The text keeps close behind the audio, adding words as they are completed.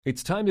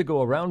It's time to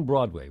go around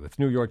Broadway with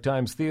New York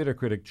Times theater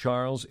critic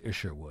Charles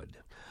Isherwood.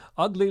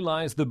 Ugly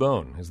Lies the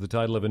Bone is the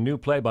title of a new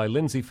play by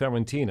Lindsay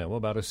Ferrantino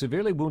about a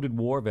severely wounded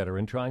war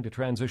veteran trying to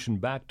transition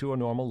back to a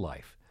normal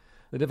life.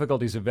 The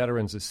difficulties of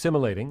veterans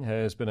assimilating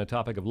has been a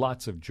topic of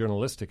lots of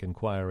journalistic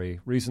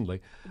inquiry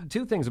recently.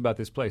 Two things about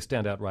this play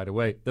stand out right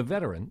away. The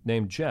veteran,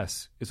 named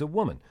Jess, is a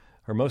woman.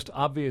 Her most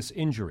obvious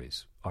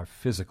injuries are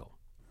physical.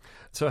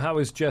 So how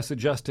is Jess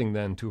adjusting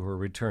then to her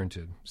return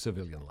to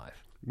civilian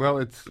life?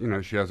 Well,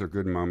 she has her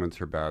good moments,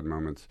 her bad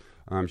moments.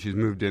 She's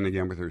moved in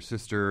again with her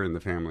sister in the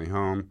family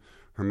home.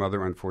 Her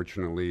mother,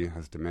 unfortunately,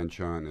 has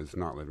dementia and is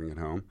not living at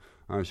home.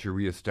 She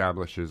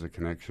reestablishes a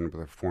connection with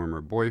a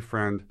former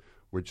boyfriend,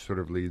 which sort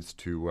of leads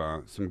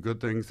to some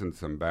good things and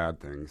some bad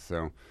things.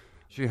 So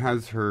she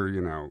has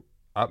her,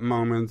 up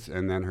moments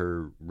and then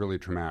her really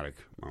traumatic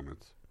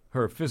moments.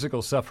 Her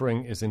physical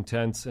suffering is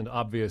intense and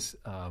obvious.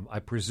 I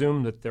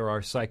presume that there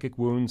are psychic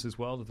wounds as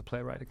well that the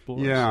playwright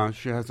explores? Yeah,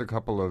 she has a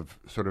couple of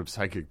sort of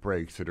psychic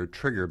breaks that are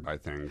triggered by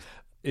things.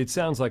 It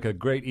sounds like a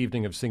great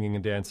evening of singing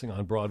and dancing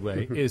on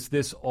Broadway. Is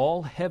this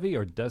all heavy,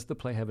 or does the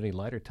play have any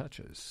lighter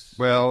touches?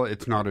 Well,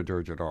 it's not a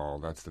dirge at all.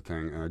 That's the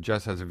thing.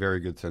 Jess has a very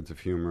good sense of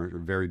humor, a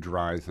very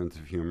dry sense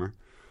of humor.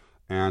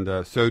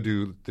 And so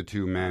do the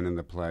two men in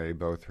the play,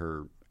 both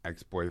her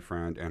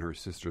ex-boyfriend and her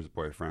sister's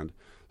boyfriend.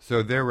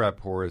 So their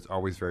rapport is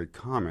always very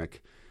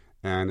comic,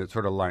 and it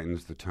sort of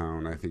lightens the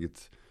tone. I think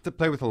it's a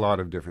play with a lot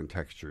of different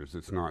textures.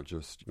 It's not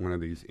just one of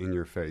these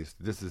in-your-face,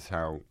 this is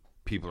how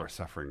people are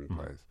suffering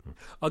plays.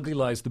 Ugly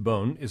Lies the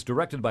Bone is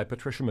directed by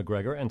Patricia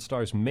McGregor and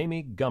stars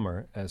Mamie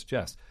Gummer as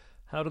Jess.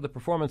 How do the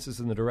performances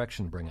and the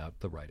direction bring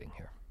out the writing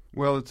here?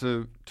 Well, it's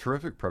a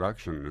terrific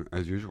production,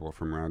 as usual,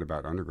 from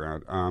Roundabout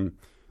Underground.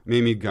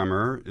 Mamie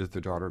Gummer is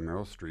the daughter of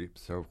Meryl Streep,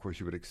 so of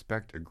course you would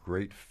expect a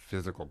great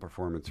physical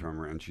performance from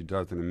her, and she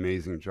does an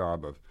amazing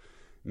job of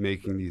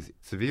making these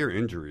severe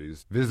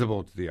injuries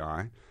visible to the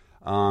eye.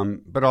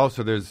 But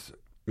also there's,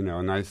 a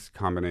nice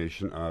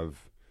combination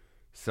of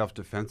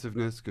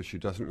self-defensiveness, because she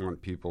doesn't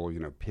want people,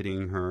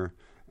 pitying her.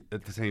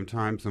 At the same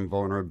time, some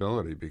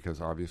vulnerability,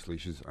 because obviously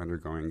she's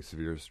undergoing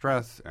severe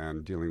stress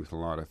and dealing with a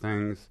lot of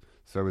things.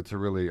 So I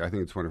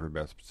think it's one of her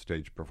best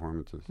stage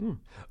performances.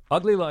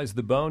 Ugly Lies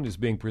the Bone is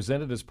being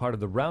presented as part of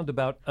the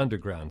Roundabout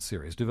Underground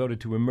series, devoted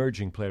to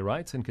emerging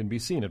playwrights, and can be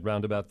seen at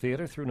Roundabout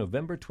Theater through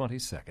November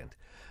 22nd.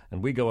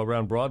 And we go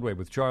around Broadway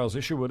with Charles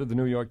Isherwood of the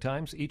New York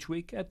Times each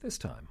week at this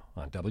time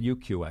on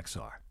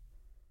WQXR.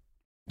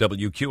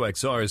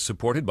 WQXR is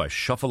supported by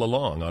Shuffle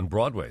Along on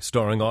Broadway,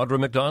 starring Audra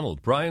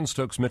McDonald, Brian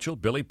Stokes-Mitchell,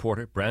 Billy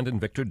Porter, Brandon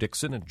Victor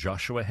Dixon, and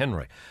Joshua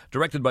Henry.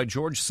 Directed by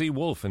George C.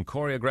 Wolfe and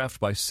choreographed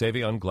by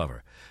Savion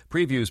Glover.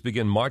 Previews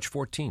begin March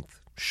 14th.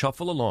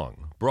 Shuffle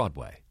Along,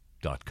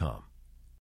 Broadway.com.